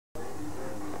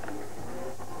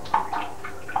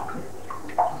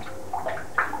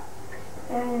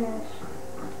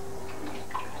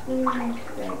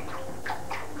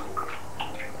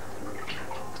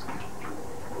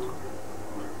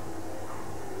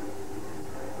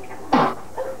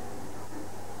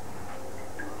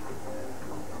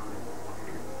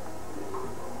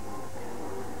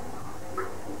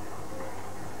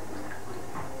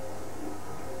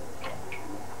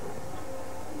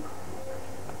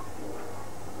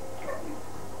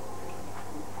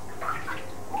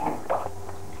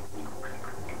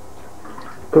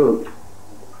Pooch.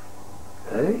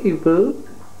 Hey, Pooch.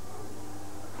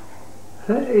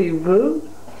 Hey, Pooch.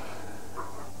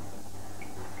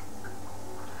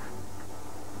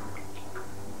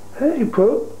 Hey,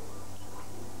 Pooch.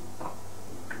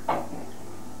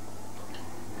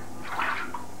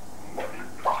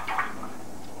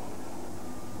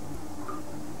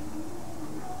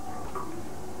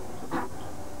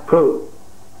 Pooch.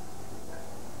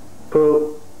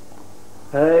 Pooch.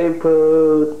 Hey,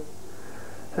 Pooch.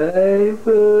 Hey,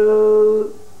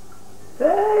 Pooch.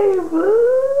 Hey,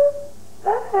 Pooch.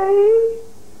 Hey.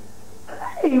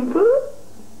 Hey, Pooch.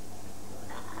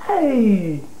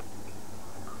 Hey.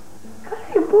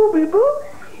 Hey, Booby Boo.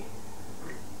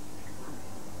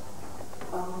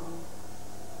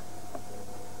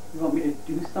 You want me to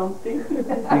do something? You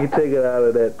can take it out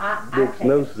of that big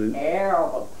snowsuit.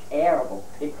 Terrible, terrible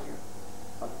picture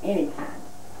of any kind.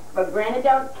 But Granny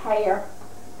don't care.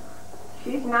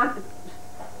 She's not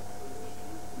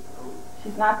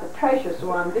the precious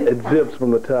one this It time. zips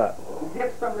from the top.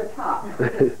 Zips from the top.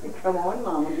 Come on,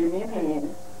 Mama, give me a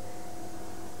hand.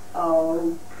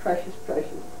 Oh, precious,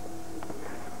 precious.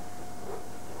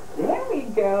 There we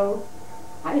go.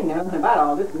 I didn't know nothing about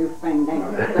all this new thing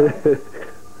now.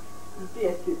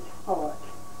 Yes, it's hot.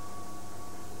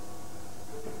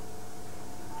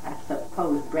 I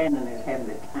suppose Brandon is having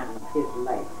the time of his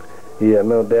life. Yeah,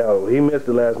 no doubt. He missed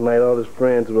it last night. All his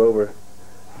friends were over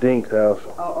Dink's house.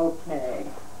 Oh, okay.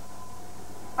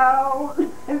 Oh,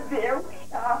 there we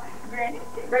are. Granny,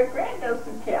 great-granny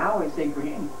doesn't care. I always say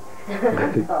Granny.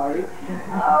 I'm sorry.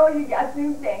 Oh, you got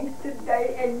new things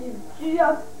today, and you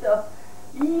just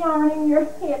yarning your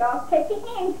head off. Take your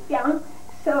hands down.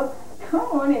 So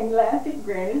come on and laugh at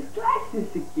Granny's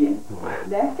glasses again.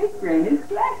 Laugh at Granny's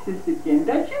glasses again.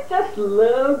 Don't you just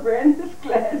love Granny's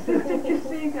glasses? Did you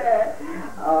see that?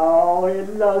 Oh, it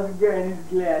loves Granny's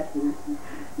glasses.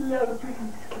 Loves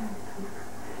Granny's glasses.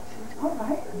 It's all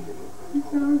right.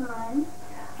 It's all right.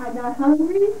 I'm not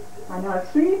hungry. I'm not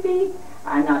sleepy.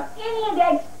 I'm not any of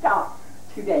that stuff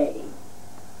today.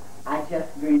 I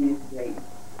just Granny's great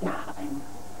darling.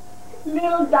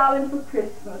 Little darling for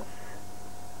Christmas.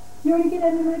 You want to get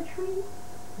under my tree?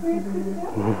 Want to put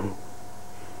that?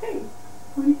 Hey,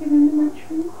 want to get under my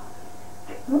tree?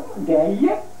 Oh, there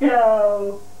you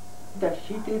go. Does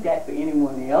she do that for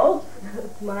anyone else?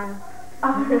 Ma.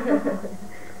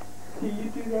 Do you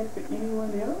do that for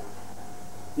anyone else?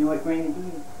 You know what Granny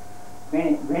did?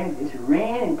 Granny just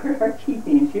ran and put her teeth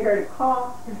in. She heard a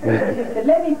call. She said,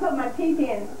 let me put my teeth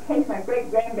in case my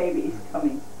great-grandbaby is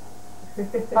coming.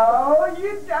 Oh,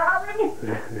 you darling.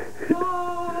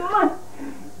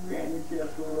 Granny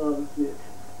just loves it.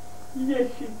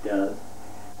 Yes, she does.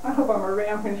 I hope I'm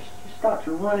around when she starts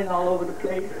running all over the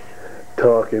place.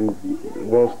 Talking.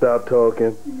 Won't stop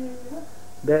talking. Yeah.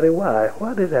 Daddy, why?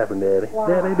 Why did this happen, Daddy?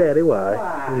 Why? Daddy, why?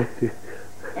 Why?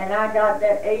 And I got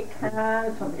that 8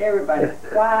 times from everybody.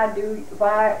 Why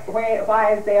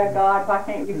is there a God? Why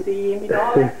can't we see him? You know,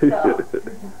 all that stuff.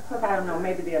 But I don't know,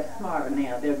 maybe they're smarter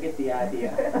now. They'll get the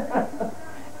idea.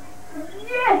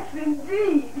 Yes,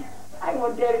 indeed. I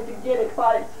want Daddy to get it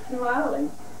while it's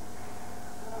smiling.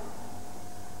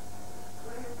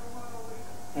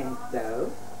 And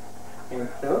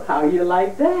so, how you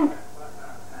like that?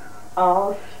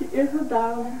 Oh, she is a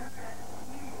darling.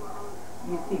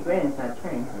 You see, Granny's not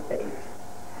turning her face.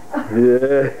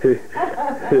 Yeah.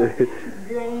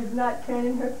 Granny's not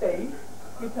turning her face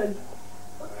because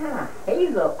what kind of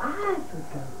hazel eyes are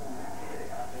those?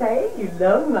 Say, you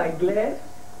love my glass?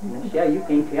 Michelle, you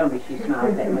can't tell me she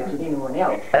smiles that much at anyone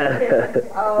else.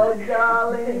 Oh,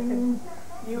 darling,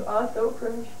 you are so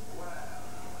precious.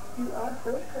 You are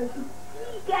so precious.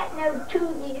 You got no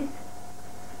tooties.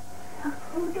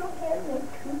 Who don't have no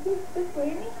tooties for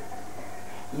Granny?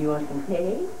 You want some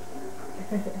cake?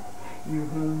 You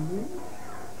hungry?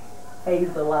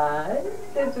 Hazel eyes?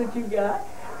 That's what you got?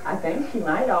 I think she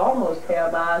might almost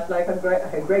have eyes like her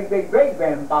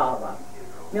great-great-great-grandfather.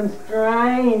 Them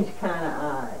strange kind of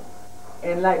eyes.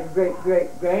 And like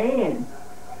great-great-grand.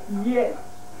 Yes.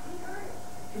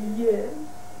 Yes.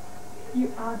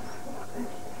 You are so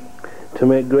precious. To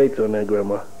make grapes on that,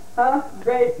 Grandma. Huh?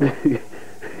 Great.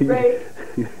 Great.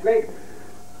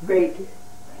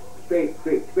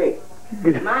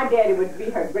 My daddy would be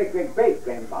her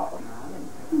great-great-great-grandfather.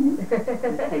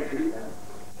 Take yourself.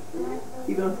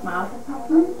 You gonna smile for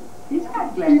Papa? He's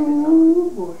got glasses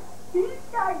on. He's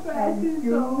got glasses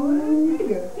on.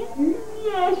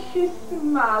 Yes, she's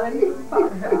smiling for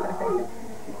Papa.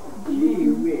 Gee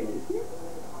whiz.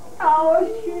 Oh,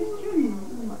 she's sweet.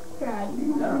 God, he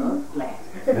loves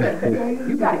glasses.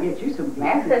 You got to get you some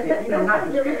glasses. You know, not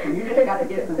prescription. You just got to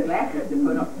get some glasses to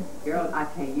put on. Girl, I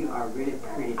tell you, you are really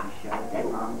pretty to show that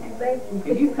long hair.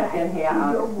 If you cut that hair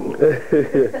out,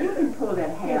 you can pull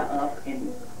that hair up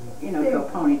and, you know, to a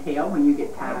ponytail when you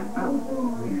get tired.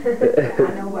 Oh.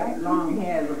 I know what long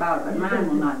hair is about, but mine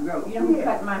will not grow. You know who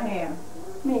cut my hair?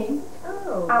 Me.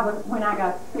 Oh. When I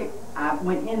got sick, I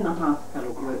went in the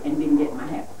hospital and didn't get my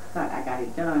hair cut. I got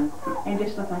it done, and it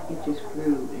just looked like it just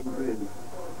grew and grew.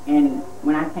 And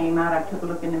when I came out, I took a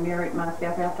look in the mirror at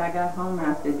myself after I got home, and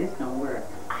I said, this don't work.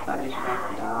 So I just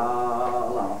wrapped it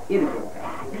all off. It'll go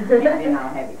back. And then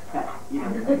I'll have it cut. You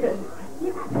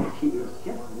know, she is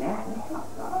just laughing.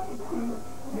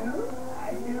 No,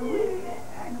 I do it.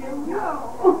 I don't know.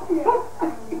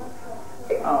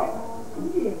 Oh,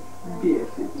 yes, this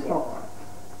is hard.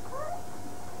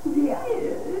 Yes.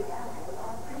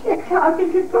 She's talking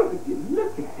to Papa.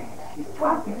 Look at that. She's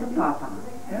talking to Papa.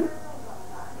 Huh?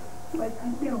 What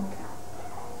you doing?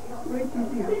 What you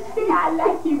doing? See, I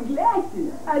like your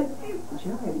glasses. I do.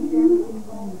 Joy, you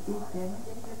want to get that?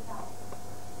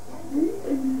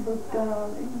 Look,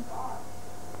 darling.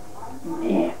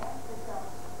 Yeah.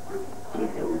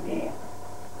 Get over there.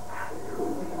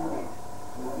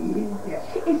 Yeah.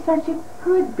 She is such a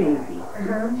good baby.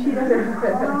 She doesn't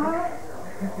cry.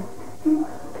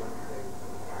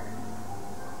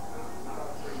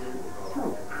 So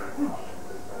precious.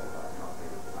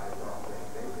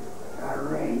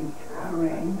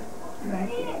 Arrange.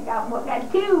 Yeah,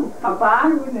 got two, Papa.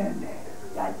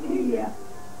 Got two, yeah.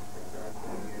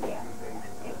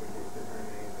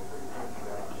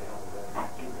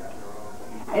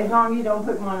 As long as you don't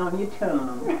put one on your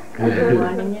tongue,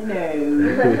 one in your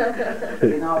nose,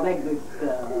 and all that good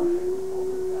stuff.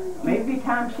 Maybe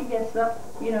time she gets up,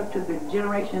 you know, to the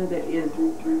generation that is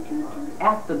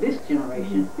after this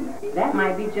generation, that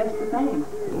might be just the thing.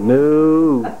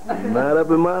 No, not up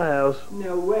in my house.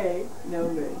 No way, no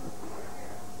way.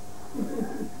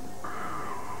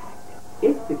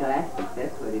 It's the glasses,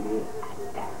 that's what it is.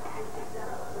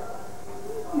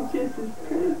 It's just as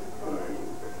pretty.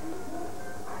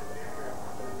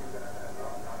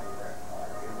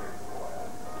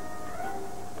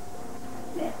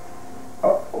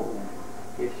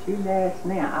 If she laughs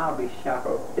now, I'll be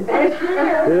shocked. There she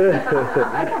is.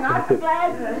 I cannot the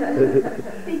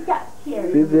glasses. She got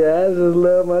scared. She said, I just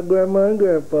love my grandma and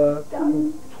grandpa.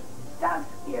 Stop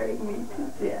scaring me to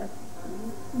death.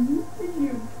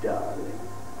 You darling.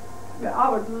 I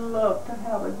would love to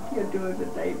have a kid during the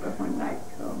day, but when night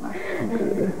comes,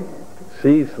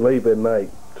 She sleep at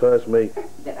night. Trust me.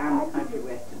 That I'm a country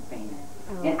western fan.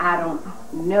 And I don't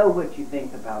know what you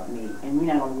think about me, and we're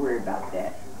not going to worry about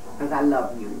that. Because I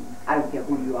love you. I don't care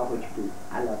who you are, what you do.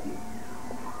 I love you.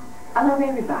 I love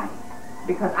everybody.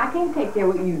 Because I can't take care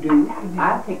of what you do.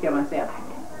 I take care of myself.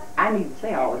 I need to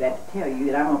say all of that to tell you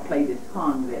that I'm going to play this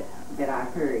song that I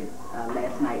heard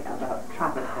last night about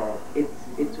tropical. It's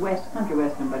country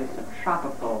western, but it's a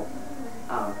tropical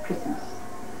Christmas.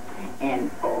 And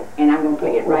I'm going to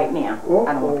play it right now.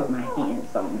 I don't want to put my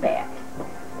hands on that.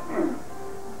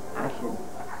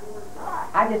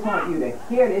 I just want you to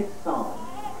hear this song.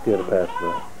 Get a pass for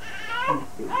that.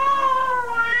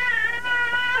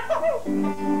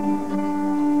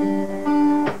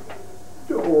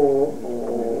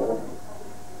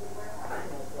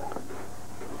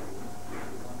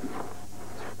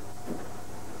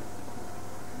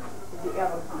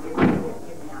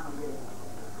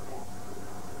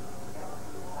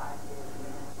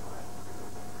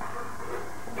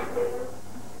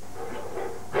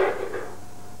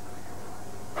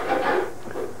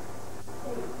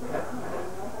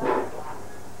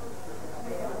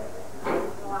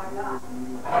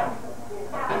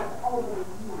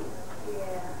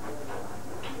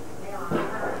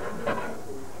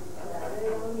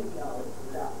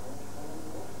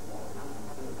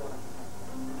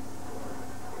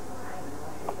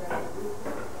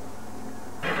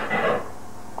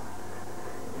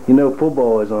 You know,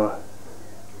 football is on.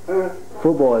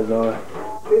 Football is on.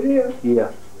 It is?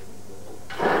 Yeah.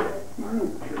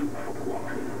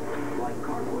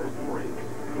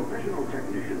 Professional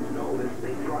technicians know that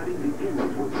safe driving begins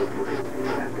with the brakes.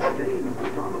 That's why they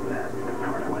install the best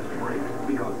CarQuest brakes,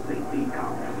 because safety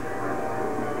counts.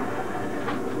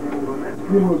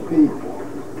 You must be.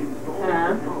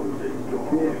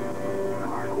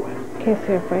 Can't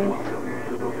see her face.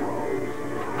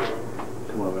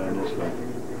 Come on, man, this way.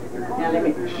 Now let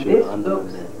me.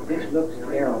 This looks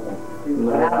terrible.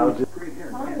 No, I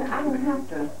don't have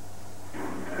to.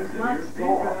 It's not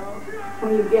small.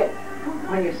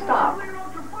 When you stop,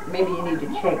 maybe you need to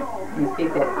check and see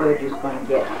if that edge is going to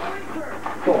get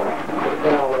full.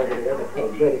 Get all over the other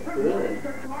page. But it's good.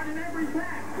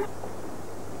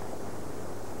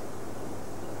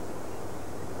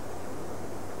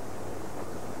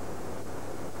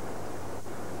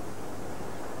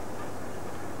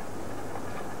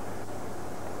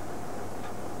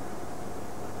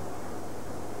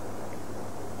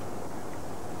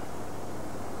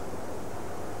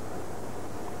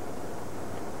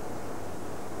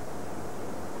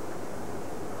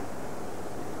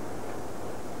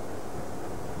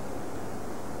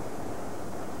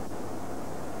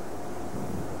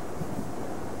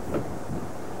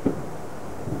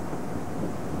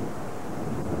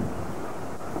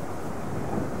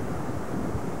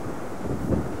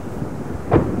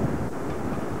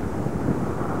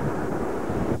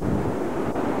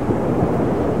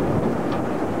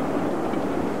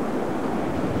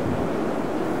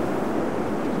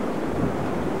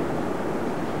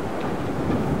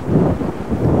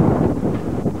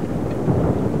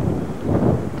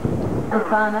 To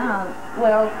find out.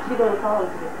 Well, she go to college.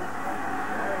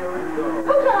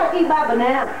 Who's gonna eat my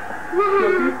banana?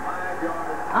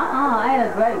 Ain't a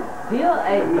great. Bill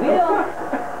ate. Bill.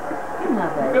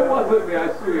 It wasn't me, I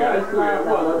swear. It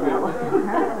wasn't me.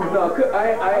 No, I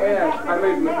asked, I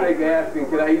made the mistake of asking,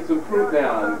 can I eat some fruit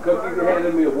now? And Cookie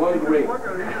handed me one grape. I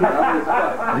was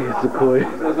stuck. Sequoia.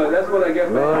 So that's what I get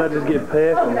back. Lord, I just get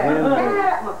past from him.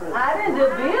 I didn't do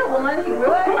Bill one. He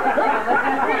grew up.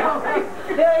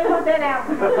 Bill, you want that out?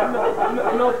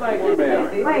 No, thank you, ma'am.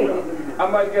 Wait. I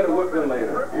might get a whipping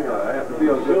later. You know, I have to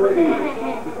feel good.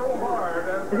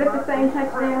 Is it the same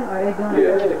touchdown, or are they doing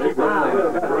Yeah, it?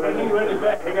 keep running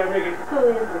back. They gotta make it.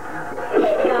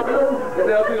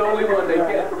 They'll be the only one they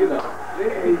get, you know.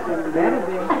 Better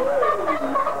be.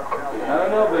 I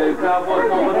don't know, babe. Cowboys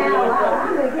don't want to do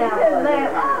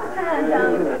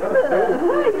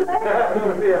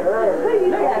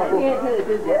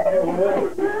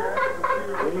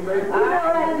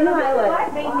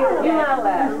You know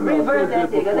what? Reverse that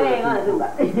nigga. They ain't gonna do it.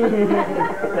 They ain't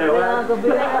gonna be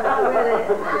ready.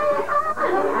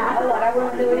 I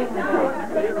wouldn't do it anyway.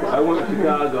 I went to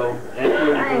Chicago and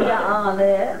I ain't got all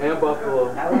that. and Buffalo.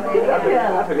 I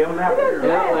forget them now.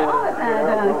 All the time,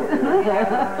 don't you?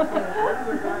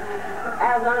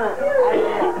 Arizona.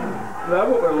 No, I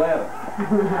went to Atlanta.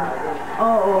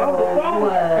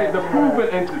 Hey, the proven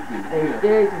entity.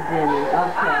 There's a dinner.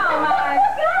 Okay. Oh my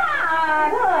God!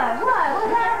 What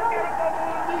happened?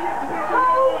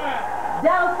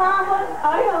 Dallas Farmer?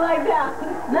 Oh, you don't like that?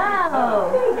 No.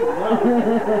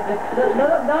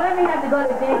 Don't let me have to go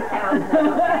to Jamestown.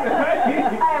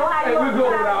 Hey, we go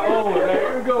with our own, man.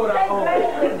 We go with our own.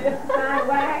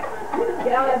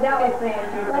 Get all that Dallas fans.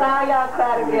 Let all y'all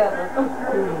cry together.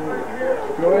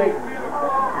 Great.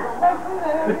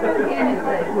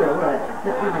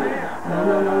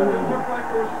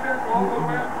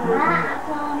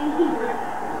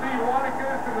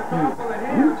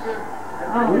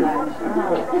 How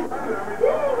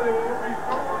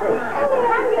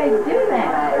do they do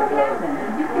that?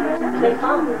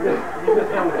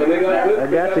 I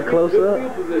got you close up.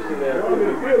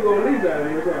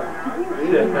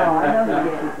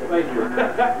 Thank you.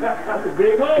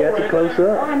 Got you close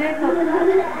up.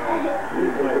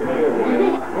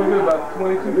 We're about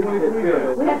 22, 23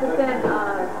 years. We have to send Bill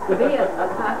a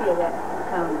copy of that.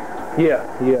 Yeah.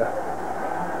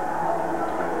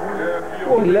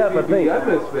 He left, I think. I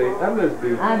miss B.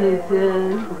 I do too.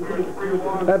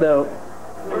 I don't.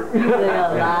 You say a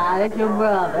lie. That's your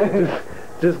brother.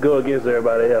 Just go against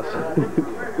everybody else.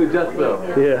 Just so.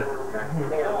 Yeah.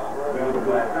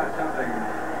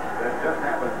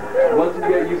 Once you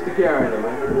get used to carrying them,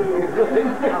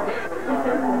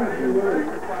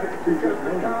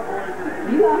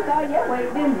 You lost all your weight,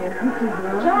 didn't you?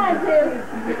 Trying to.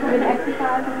 Been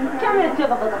exercising. Come here,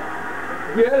 Chipper.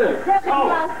 Get it. Get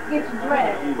you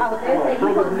dressed. Oh, they say you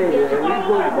supposed to get your I'm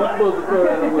supposed to throw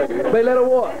that away. Babe, let her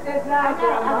walk. I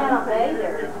got a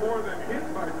blazer.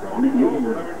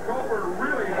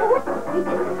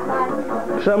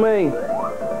 Charmaine.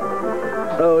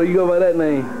 Oh, you go by that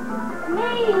name.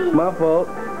 Me. My fault.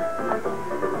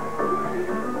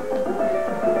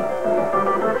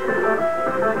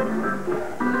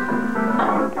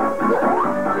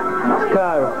 It's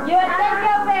Kyra. Yeah, take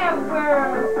your bath, girl.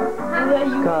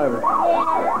 Kyra.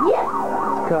 Yes.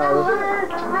 It's Kyra.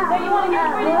 So you want to get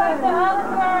pretty like the other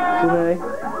girl? Janae.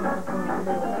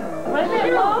 What's it,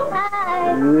 Lou? Hi.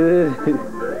 Yeah.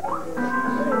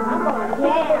 I'm going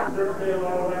down.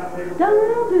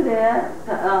 Don't do that.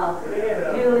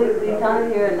 Julie, he's coming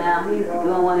here now. He's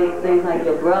doing one of these things like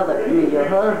your brother, I mean your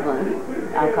husband.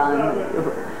 I'm calling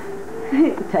him.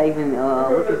 Taping,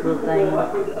 what's this little thing?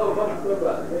 What do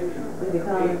you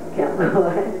call it?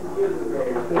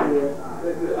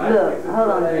 Look, hold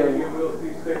on a minute.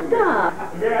 Stop.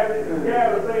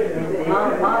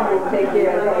 Mom will take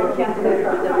care of that.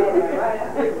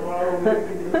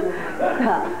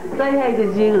 Stop. Say hey to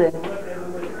Julie.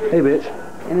 Hey, bitch.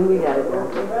 And then we gotta go.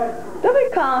 Don't be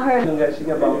calling her. She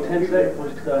got about 10 seconds before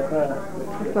she started crying.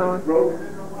 What's on?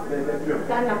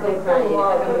 I'm not going to cry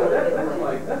yet. That's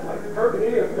like perfect.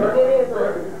 It is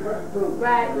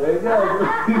right. There you go.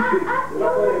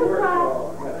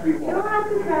 You don't have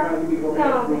to cry.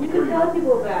 You can tell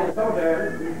people about it. I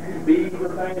see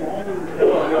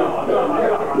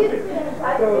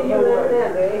you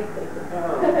understand, babe.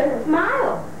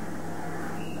 Smile.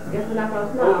 Guess we're not going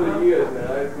to smile. Over the years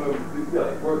now, I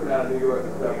remember working out in New York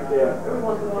and stuff. Yeah. Every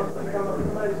once in a while, somebody come up to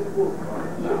somebody and say, well,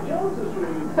 Jones is from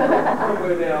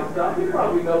somewhere down south. He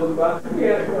probably knows about it. He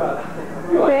asked about it.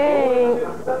 Thanks.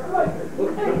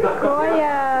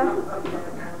 Sequoia.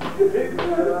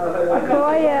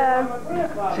 Sequoia.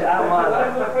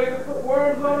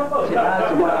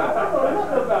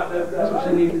 That's what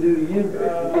she needs to do to you.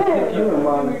 Pick you in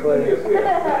mom and class.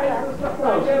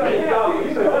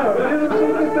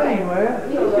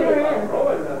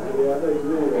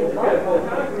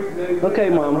 Okay,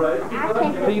 Mom.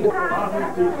 Feed it.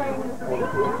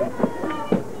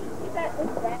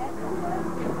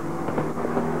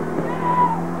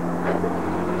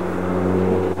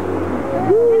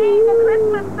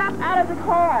 Out of the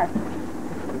car.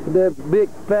 With that big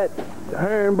fat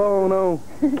herringbone on.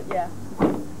 Yeah.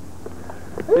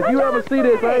 If you ever see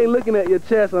this, I ain't looking at your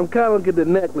chest. I'm kind of looking at the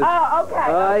necklace. Oh, okay.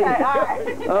 All right? Okay, all right.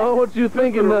 I don't know what you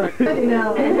thinking now.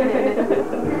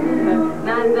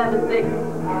 976.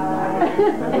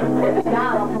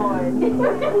 Dollar point.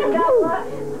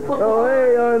 Oh,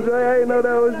 hey, Andre, I didn't know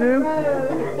that was you.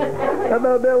 I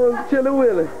thought that was Chilly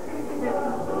Willy.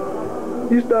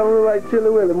 You start to look like Chilly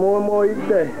Willy more and more each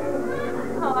day.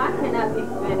 Oh, I cannot be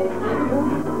finished.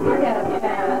 You gotta be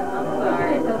fast. I'm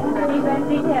sorry. She's in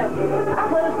detail. I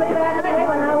put a sleep out of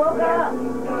when I woke up.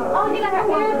 Oh, you got her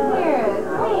hair here.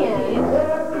 When?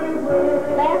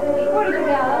 Last week. Where did you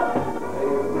go?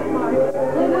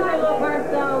 Look at her little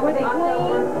birthstone. Were they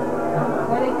clean?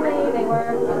 Were they clean? They were.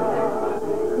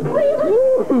 What are you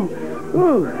looking Ooh,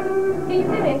 ooh. Can you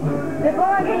see me? Before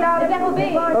I get out of That will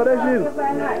be. Oh, that's you.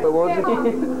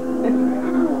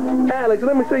 Alex,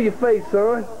 let me see your face,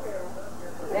 son.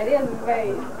 That is his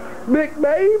face. Big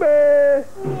baby.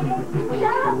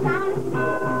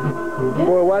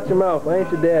 Boy, watch your mouth. I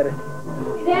ain't your daddy.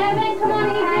 Devin, come on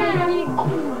in.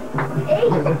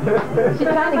 She's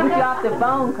trying to get you off the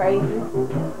phone, crazy.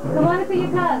 Come on and see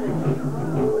your cousin.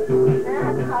 You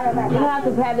don't have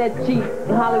to have that cheap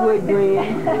Hollywood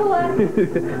grin.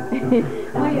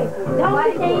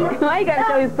 Why you gotta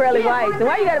show his pearly whites? And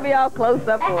why you gotta be all close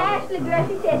up for? Ashley, girl,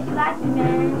 she said she liked you,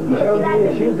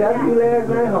 man. She was after you last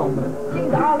night home.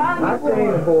 She's all on I seen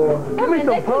her for Give me some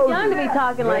They're too poses. young to be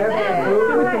talking like that.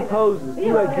 Give me some poses.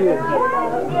 You like this.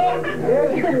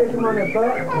 yeah, she said she on that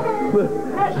butt.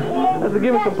 I said,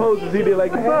 give me some poses. He did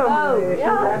like the song. It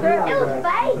was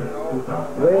fake.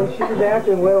 Well, she was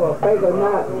asking whether fake or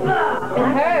not.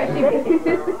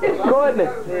 Courtney.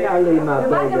 I'll leave my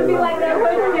baby alone. Like that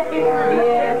one day.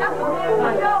 Yeah.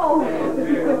 No.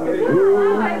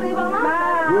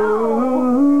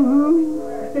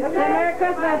 Merry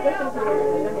Christmas.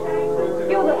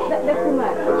 That's too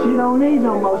much. She don't need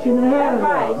no more. She done had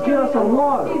enough. Give her some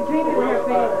water. She's drinking with her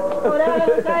face.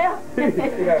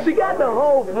 She got the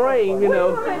whole frame, you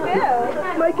know.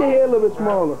 Make your hair a little bit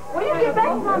smaller. Where you get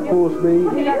back from? Full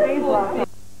speed. You got baseball.